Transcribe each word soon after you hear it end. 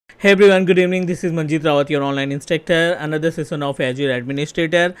Hey everyone, good evening. This is Manjeet Rawat, your online instructor. Another session of Azure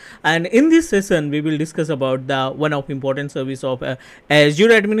Administrator, and in this session we will discuss about the one of important service of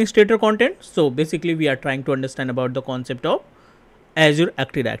Azure Administrator content. So basically we are trying to understand about the concept of Azure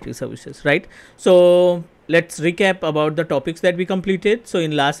Active Directory services, right? So let's recap about the topics that we completed. So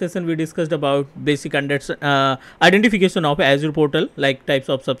in last session we discussed about basic identification of Azure portal, like types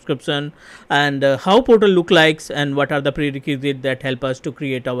of subscription and how portal look likes and what are the prerequisites that help us to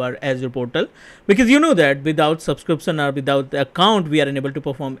create our Azure portal, because you know that without subscription or without the account we are unable to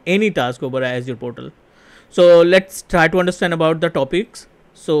perform any task over Azure portal. So let's try to understand about the topics.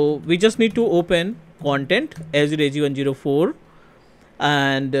 So we just need to open content Azure AZ-104,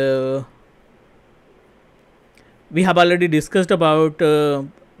 and we have already discussed about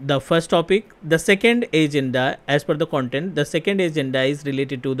the first topic. The second agenda, as per the content, the second agenda is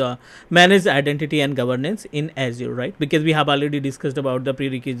related to the managed identity and governance in Azure, right? Because we have already discussed about the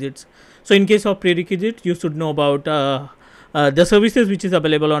prerequisites. So in case of prerequisites, you should know about the services which is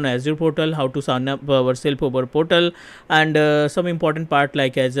available on Azure portal, how to sign up ourselves over portal, and some important part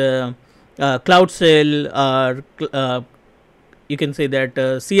like as a cloud shell or you can say that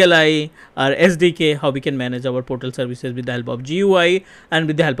CLI or SDK, how we can manage our portal services with the help of GUI and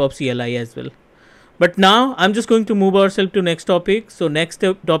with the help of CLI as well. But now I'm just going to move ourselves to next topic. So next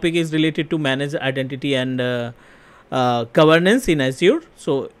topic is related to managed identity and governance in Azure.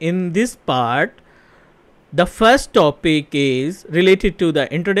 So in this part, the first topic is related to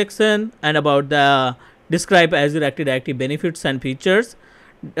the introduction and about the describe Azure Active Directory benefits and features,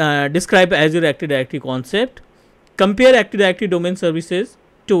 describe Azure Active Directory concept, compare Active Directory domain services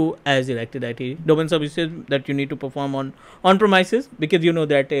to Azure Active Directory domain services that you need to perform on premises, because you know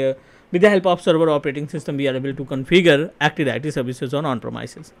that with the help of server operating system we are able to configure Active Directory services on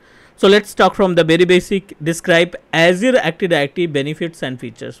premises. So let's talk from the very basic. Describe Azure Active Directory benefits and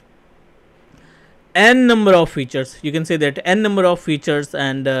features. N number of features, you can say that n number of features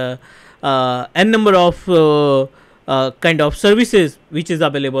and n number of kind of services which is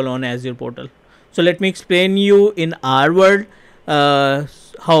available on Azure portal. So let me explain you in our word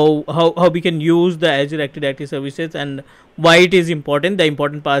how we can use the Azure Active Directory services and why it is important. The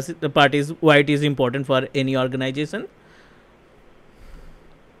important part is why it is important for any organization.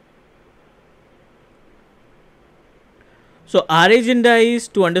 So our agenda is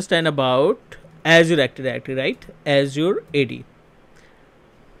to understand about Azure Active Directory, right? Azure AD.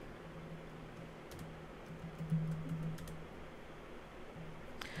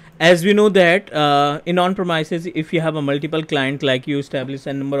 As we know that in on-premises, if you have a multiple client, like you establish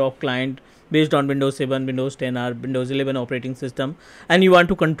a number of client based on Windows 7, Windows 10 or Windows 11 operating system, and you want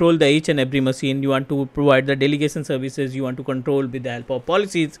to control the each and every machine, you want to provide the delegation services, you want to control with the help of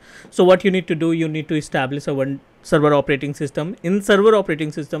policies. So what you need to do, you need to establish a one server operating system. In server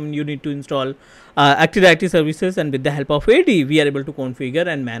operating system, you need to install Active Directory services, and with the help of AD, we are able to configure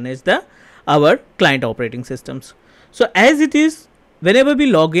and manage our client operating systems. So as it is, whenever we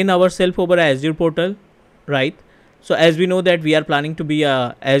log in ourselves over Azure portal, right? So as we know that we are planning to be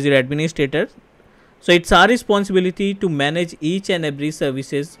a Azure administrator, so it's our responsibility to manage each and every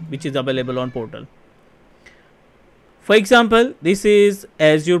services which is available on portal. For example, this is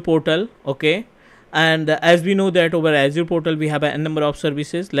Azure portal, okay? And as we know that over Azure portal we have a number of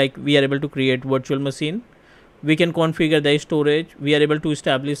services, like we are able to create virtual machine, we can configure the storage, we are able to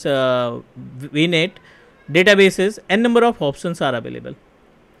establish VNet, databases, and number of options are available.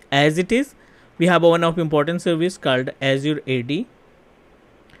 As it is, we have one of important service called Azure AD.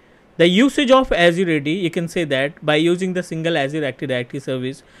 The usage of Azure AD, you can say that by using the single Azure Active Directory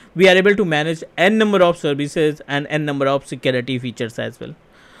service, we are able to manage n number of services and n number of security features as well.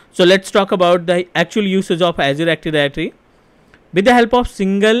 So let's talk about the actual usage of Azure Active Directory. With the help of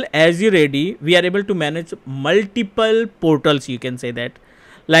single Azure AD, we are able to manage multiple portals, you can say that.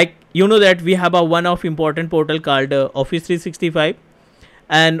 Like you know that we have a one of important portal called Office 365,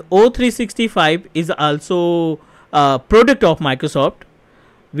 and O365 is also a product of Microsoft.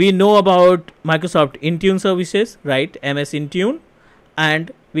 We know about Microsoft Intune services, right? MS Intune,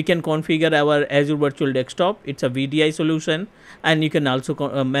 and we can configure our Azure Virtual Desktop. It's a VDI solution, and you can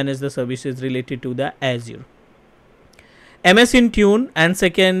also manage the services related to the Azure. MS Intune, and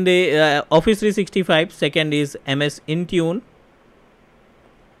second Office 365, second is MS Intune.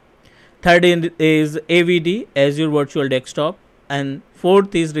 Third is AVD, Azure Virtual Desktop, and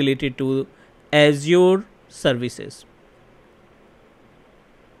fourth is related to Azure services.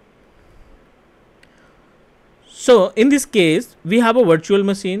 So in this case, we have a virtual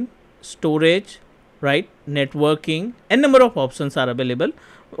machine, storage, right, networking, and number of options are available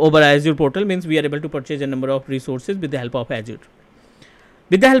over Azure portal. Means we are able to purchase a number of resources with the help of Azure.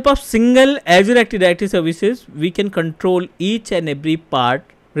 With the help of single Azure Active Directory services, we can control each and every part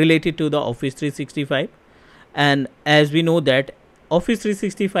related to the Office 365. And as we know that Office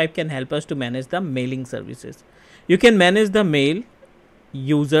 365 can help us to manage the mailing services. You can manage the mail,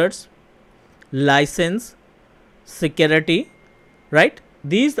 users, license, security, right?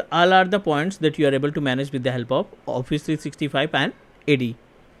 These all are the points that you are able to manage with the help of Office 365 and AD.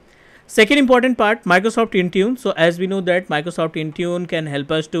 Second important part, Microsoft Intune. So as we know that Microsoft Intune can help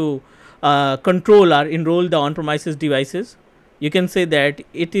us to control or enroll the on-premises devices. You can say that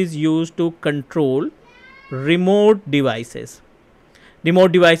it is used to control remote devices.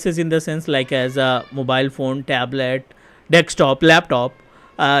 Remote devices in the sense like as a mobile phone, tablet, desktop, laptop.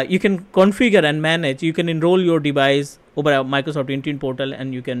 You can configure and manage. You can enroll your device over a Microsoft Intune portal,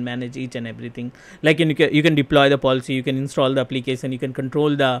 and you can manage each and everything. Like you can deploy the policy, you can install the application, you can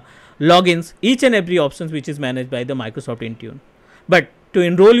control the logins, each and every options which is managed by the Microsoft Intune. But to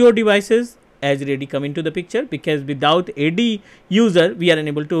enroll your devices, Azure AD come into the picture, because without AD user, we are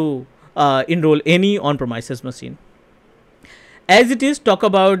unable to enroll any on-premises machine. As it is, talk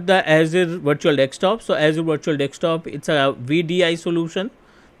about the Azure Virtual Desktop. So Azure Virtual Desktop, it's a VDI solution.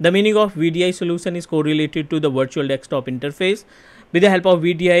 The meaning of VDI solution is correlated to the virtual desktop interface. With the help of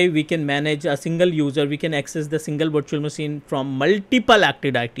VDI, we can manage a single user. We can access the single virtual machine from multiple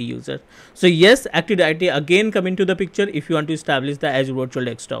Active Directory users. So yes, Active Directory again come into the picture if you want to establish the Azure Virtual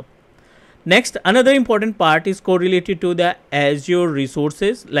Desktop. Next, another important part is correlated to the Azure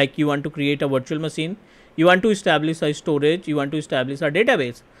resources. Like you want to create a virtual machine, you want to establish a storage, you want to establish a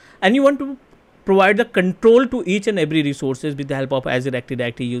database, and you want to provide the control to each and every resources with the help of Azure Active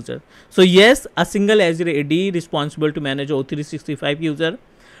Directory user. So yes, a single Azure AD responsible to manage O365 user,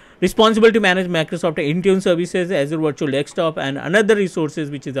 responsible to manage Microsoft Intune services, Azure Virtual Desktop, and another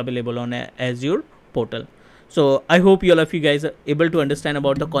resources which is available on Azure portal. So I hope all of you guys are able to understand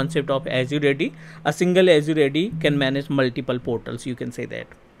about the concept of Azure AD. A single Azure AD can manage multiple portals, you can say that.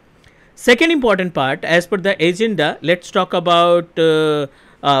 Second important part, as per the agenda, let's talk about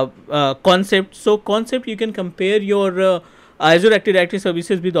concept. So concept, you can compare your Azure Active Directory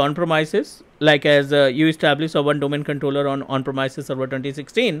services with on-premises, like as you establish a one domain controller on on-premises server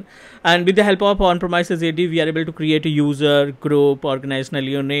 2016, and with the help of on-premises AD, we are able to create a user, group, organizational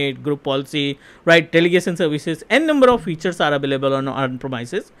unit, group policy, right, delegation services, and number of features are available on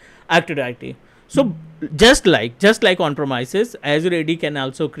on-premises Active Directory. So just like on-premises, Azure AD can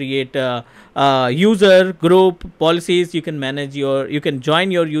also create user, group, policies. You can manage your, you can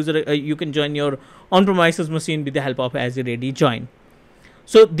join your user, you can join your on-premises machine with the help of Azure AD join.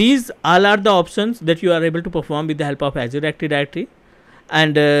 So these all are the options that you are able to perform with the help of Azure Active Directory.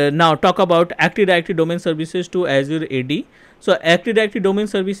 And now talk about Active Directory domain services to Azure AD. So Active Directory domain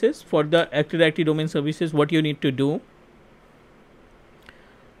services, for the Active Directory domain services, what you need to do.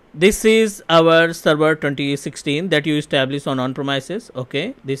 This is our server 2016 that you establish on premises.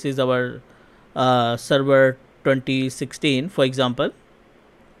 Okay, this is our server 2016, for example,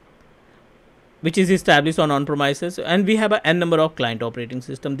 which is established on premises, and we have a n number of client operating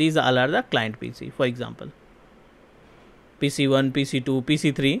system. These all are the client PC, for example, PC1, PC2,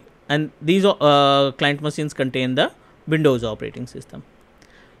 PC3, and these client machines contain the Windows operating system.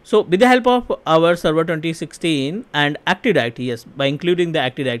 So with the help of our server 2016 and Active Directory, yes, by including the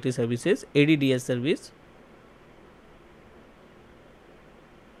Active Directory services, ADDS service,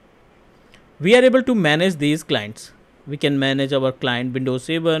 we are able to manage these clients. We can manage our client Windows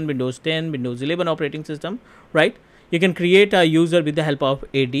 7, Windows 10, Windows 11 operating system, right? You can create a user with the help of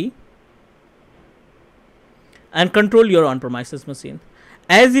AD and control your on-premises machine.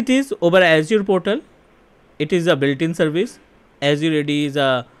 As it is over Azure portal, it is a built-in service. Azure AD is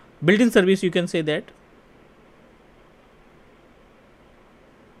a built-in service, you can say that.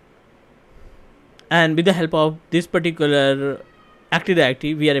 And with the help of this particular Active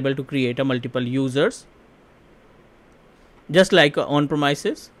Directory, we are able to create a multiple users. Just like on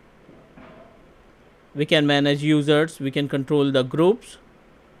premises, we can manage users, we can control the groups,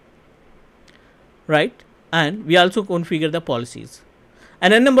 right? And we also configure the policies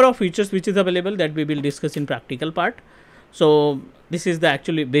and a number of features which is available that we will discuss in practical part. So this is the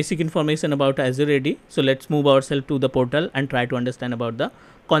actually basic information about Azure AD. So let's move ourselves to the portal and try to understand about the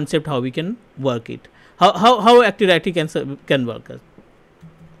concept, how we can work it, how Active Directory can work.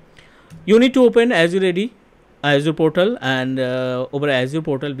 You need to open Azure AD, Azure portal, and over Azure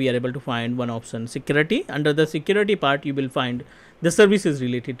portal we are able to find one option, security. Under the security part, you will find the services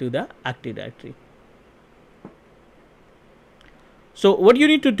related to the Active Directory. So what you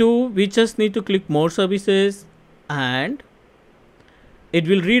need to do, we just need to click more services, and it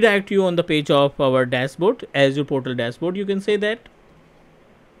will redirect you on the page of our dashboard, Azure portal dashboard, you can say that.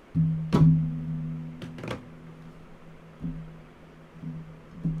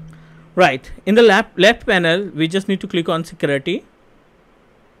 Right, in the left panel we just need to click on security,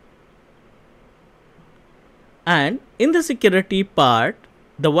 and in the security part,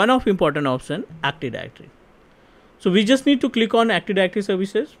 the one of important option, Active Directory. So we just need to click on Active Directory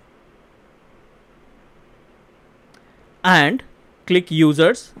services and click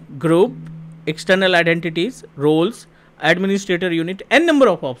users, group, external identities, roles, administrator unit, and number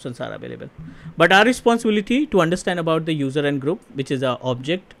of options are available. But our responsibility to understand about the user and group, which is our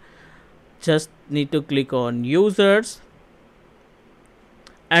object. Just need to click on users,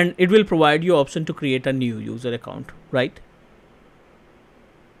 and it will provide you option to create a new user account, right?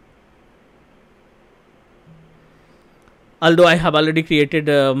 Although I have already created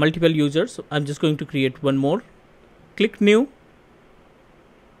multiple users, so I'm just going to create one more. Click new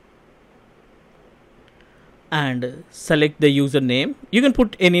and select the username. You can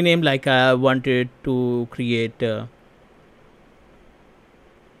put any name, like I wanted to create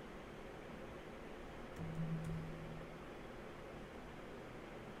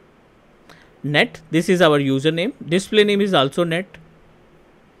net. This is our username. Display name is also net.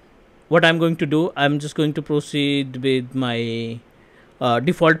 What I'm going to do, I'm just going to proceed with my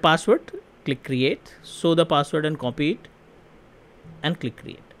default password. Click create, show the password and copy it, and click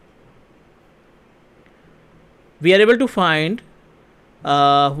create. We are able to find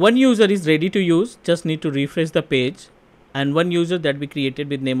one user is ready to use. Just need to refresh the page, and one user that we created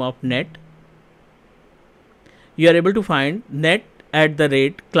with name of net. You are able to find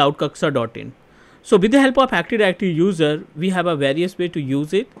net@cloudkaksa.in. So with the help of Active Directory user, we have a various way to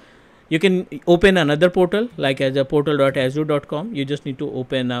use it. You can open another portal, like as a portal.azure.com. You just need to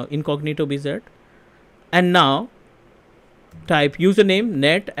open incognito wizard, and now type username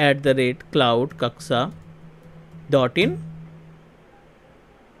net@cloudkaksa.in.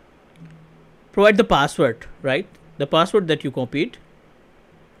 Provide the password, right? The password that you copied.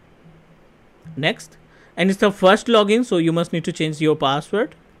 Next, and it's the first login, so you must need to change your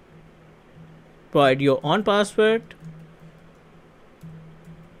password. Provide your own password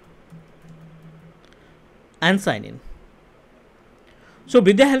and sign in. So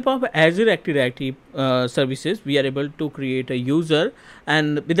with the help of Azure Active Directory services, we are able to create a user,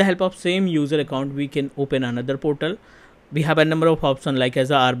 and with the help of same user account, we can open another portal. We have a number of options, like as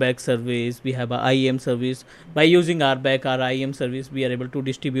a RBAC service, we have a IAM service. By using RBAC or IAM service, we are able to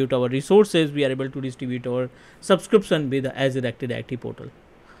distribute our resources, we are able to distribute our subscription with the Azure Active Directory portal.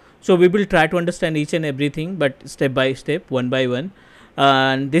 So we will try to understand each and everything, but step by step, one by one.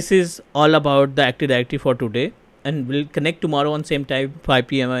 And this is all about the Active Directory for today, and we'll connect tomorrow on same time, 5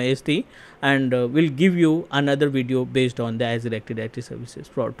 PM IST, and we'll give you another video based on the Azure Active Directory services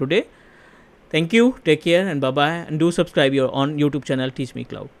for today. Thank you, take care, and bye bye, and do subscribe on YouTube channel Teach Me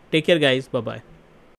Cloud. Take care guys, bye bye.